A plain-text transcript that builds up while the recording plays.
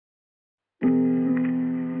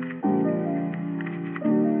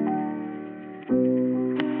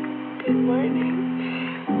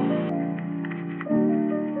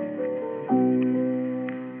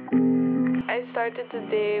the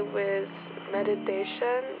day with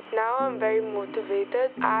meditation. Now I'm very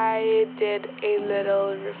motivated. I did a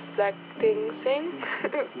little reflecting thing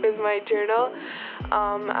with my journal.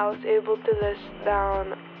 I was able to list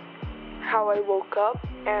down how I woke up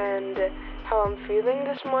and how I'm feeling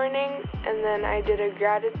this morning, and then I did a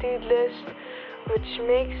gratitude list, which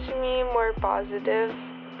makes me more positive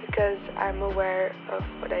because I'm aware of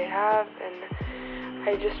what I have and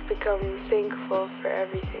I just become thankful for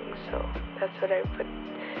everything. So that's what I put.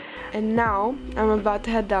 And now I'm about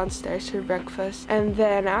to head downstairs for breakfast, and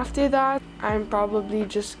then after that I'm probably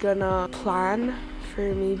just gonna plan for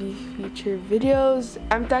maybe future videos.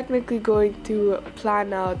 I'm technically going to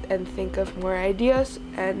plan out and think of more ideas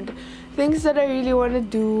and things that I really want to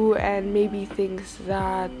do, and maybe things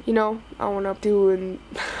that, you know, I want to do. And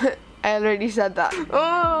I already said that.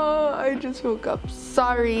 Oh, I just woke up.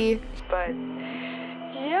 Sorry. But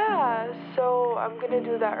yeah, so I'm gonna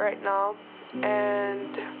do that right now.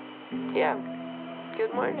 And yeah,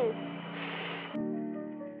 good morning.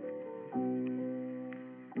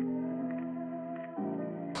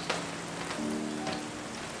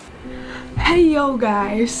 Hey yo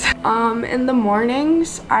guys, in the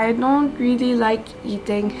mornings I don't really like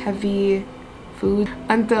eating heavy food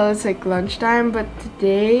until it's like lunchtime, but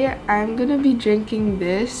today I'm gonna be drinking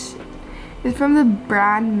this. It's from the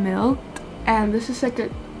brand Milk, and this is like a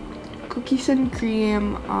cookies and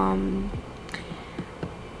cream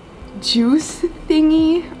juice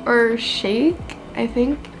thingy or shake, I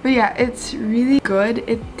think. But yeah, it's really good.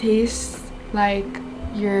 It tastes like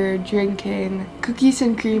you're drinking cookies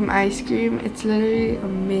and cream ice cream. It's literally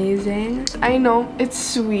amazing. I know it's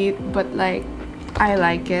sweet, but like I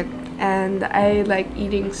like it, and I like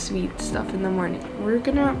eating sweet stuff in the morning. We're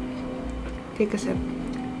gonna take a sip.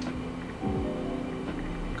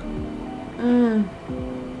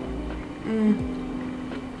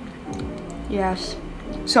 Yes.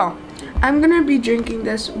 So I'm gonna be drinking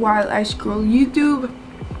this while I scroll YouTube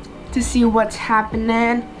to see what's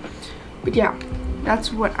happening. But yeah,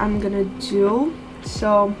 that's what I'm gonna do.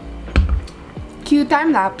 So cue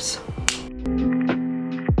time lapse.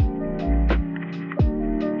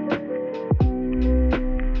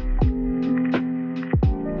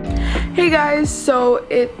 Hey guys, so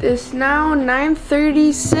it is now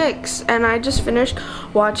 9:36 and I just finished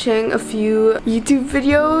watching a few YouTube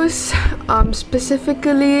videos,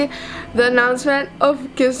 specifically the announcement of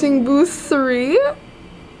Kissing Booth 3.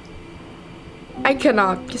 I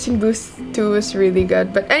cannot. Kissing Booth 2 is really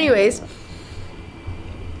good. But anyways,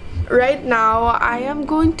 right now I am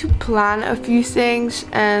going to plan a few things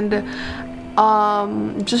and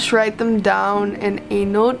just write them down in a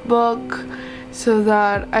notebook so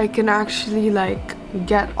that I can actually like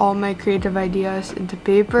get all my creative ideas into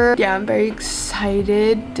paper. Yeah, I'm very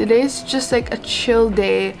excited. Today's just like a chill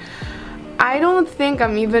day. I don't think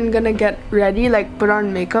I'm even gonna get ready, like put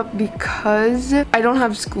on makeup, because I don't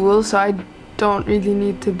have school, so I don't really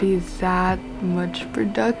need to be that much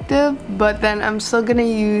productive. But then I'm still gonna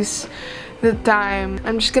use the time.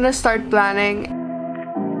 I'm just gonna start planning.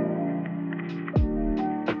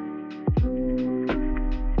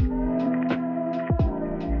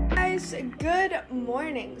 Guys, good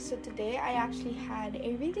morning. So today I actually had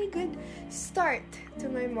a really good start to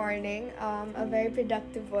my morning, a very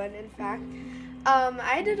productive one in fact.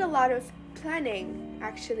 I did a lot of planning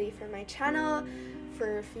actually for my channel,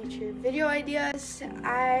 for future video ideas.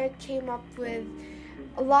 I came up with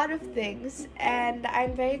a lot of things, and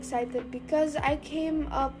I'm very excited because I came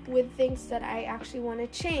up with things that I actually want to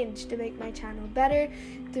change to make my channel better,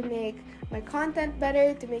 to make my content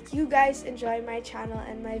better, to make you guys enjoy my channel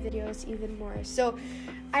and my videos even more. So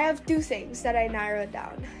I have two things that I narrowed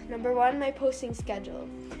down. Number one, my posting schedule.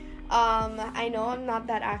 I know I'm not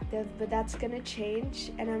that active, but that's gonna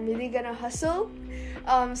change, and I'm really gonna hustle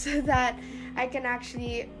so that I can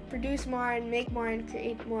actually produce more and make more and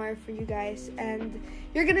create more for you guys, and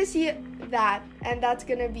you're gonna see that, and that's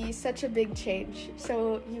gonna be such a big change,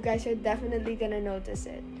 so you guys are definitely gonna notice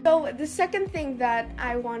it. So the second thing that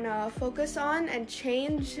I wanna focus on and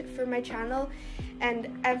change for my channel and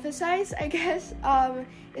emphasize, I guess,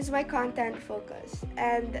 is my content focus,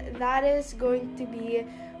 and that is going to be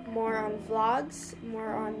more on vlogs,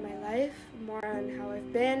 more on my life, more on how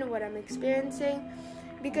I've been, what I'm experiencing,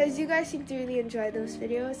 because you guys seem to really enjoy those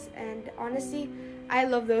videos, and honestly I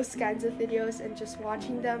love those kinds of videos and just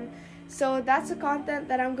watching them. So that's the content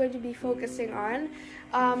that I'm going to be focusing on.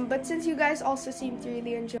 But since you guys also seem to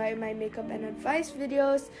really enjoy my makeup and advice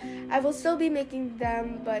videos, I will still be making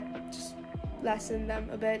them, but just lessen them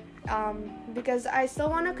a bit, because I still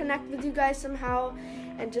want to connect with you guys somehow,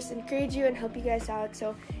 and just encourage you and help you guys out.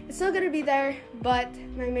 So it's still gonna be there, but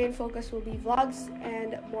my main focus will be vlogs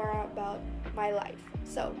and more about my life.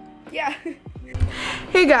 So yeah.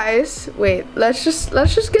 Hey guys, wait, let's just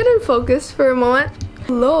get in focus for a moment.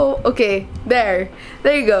 Hello. Okay, there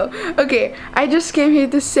you go. Okay, I just came here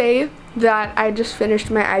to say that I just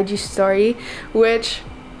finished my IG story, which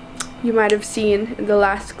you might have seen in the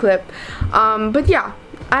last clip. But yeah,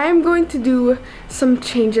 I am going to do some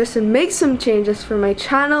changes and make some changes for my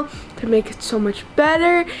channel to make it so much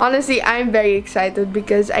better. Honestly, I'm very excited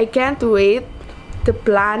because I can't wait to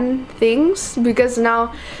plan things, because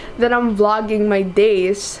now that I'm vlogging my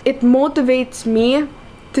days, it motivates me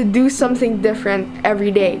to do something different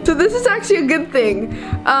every day. So this is actually a good thing.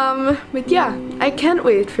 But yeah, I can't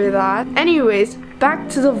wait for that. Anyways, back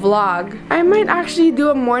to the vlog. I might actually do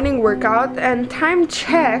a morning workout, and time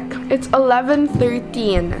check, it's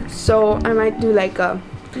 11:13. So I might do like a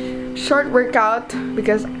short workout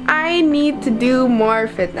because I need to do more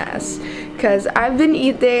fitness, because I've been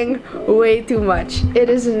eating way too much. It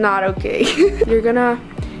is not okay. You're gonna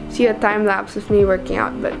see a time lapse of me working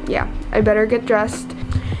out, but yeah, I better get dressed.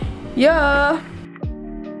 Yeah.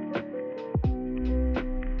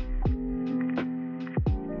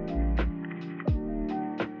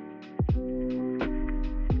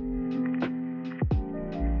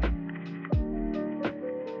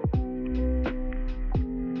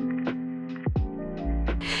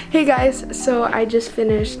 Hey guys, so I just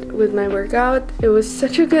finished with my workout. It was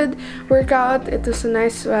such a good workout. It was a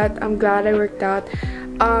nice sweat. I'm glad I worked out.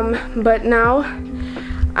 But now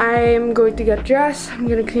I'm going to get dressed. I'm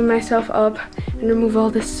gonna clean myself up and remove all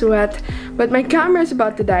this sweat. But my camera is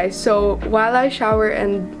about to die, so while I shower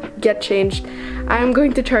and get changed, I'm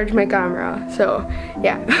going to charge my camera. So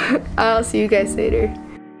yeah, I'll see you guys later.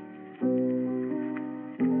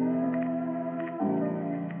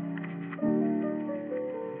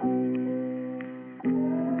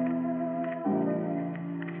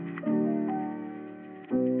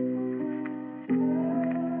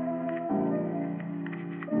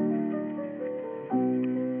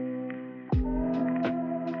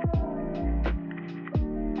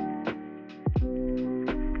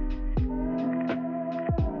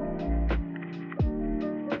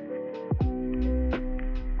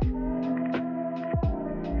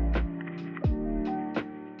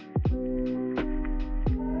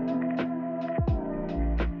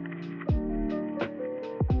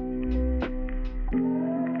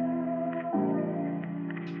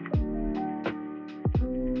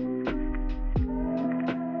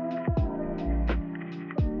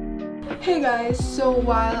 Hey guys, so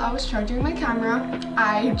while I was charging my camera,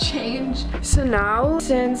 I changed. So now,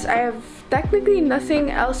 since I have technically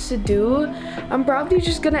nothing else to do, I'm probably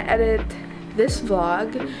just gonna edit this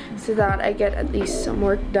vlog so that I get at least some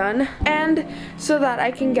work done, and so that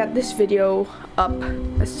I can get this video up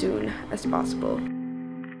as soon as possible.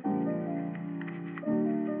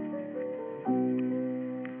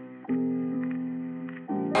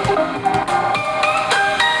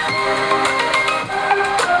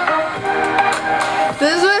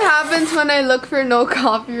 This is what happens when I look for no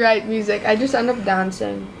copyright music. I just end up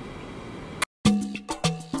dancing.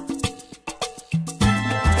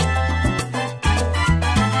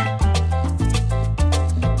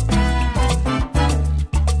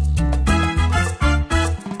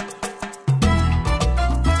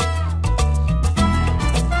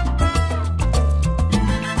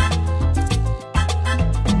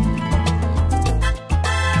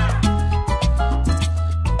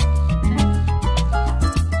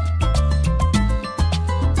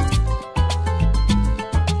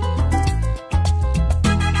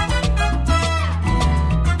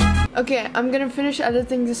 Okay, I'm gonna finish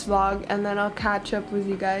editing this vlog and then I'll catch up with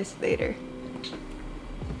you guys later.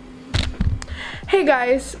 Hey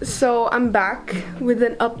guys, so I'm back with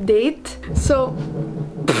an update. So,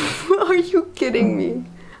 are you kidding me?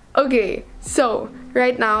 Okay, so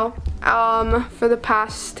right now, for the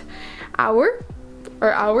past hour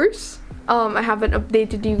or hours, I haven't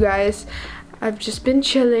updated you guys. I've just been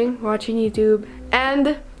chilling, watching YouTube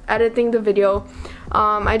and editing the video.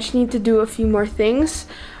 I just need to do a few more things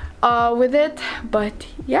with it, but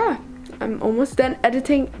yeah, I'm almost done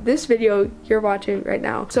editing this video you're watching right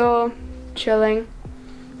now. So, chilling.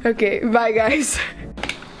 Okay, bye guys.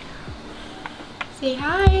 Say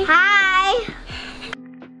hi. Hi.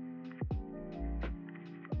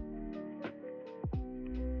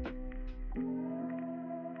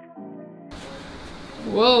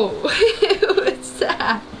 Whoa, what's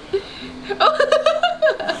that? Bye.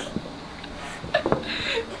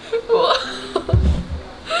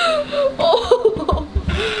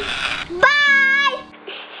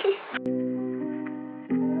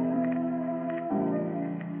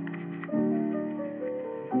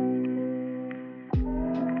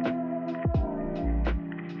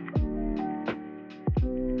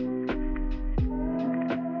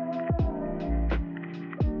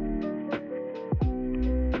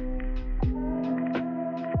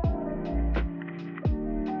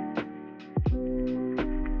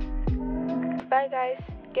 guys.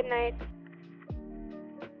 Good night.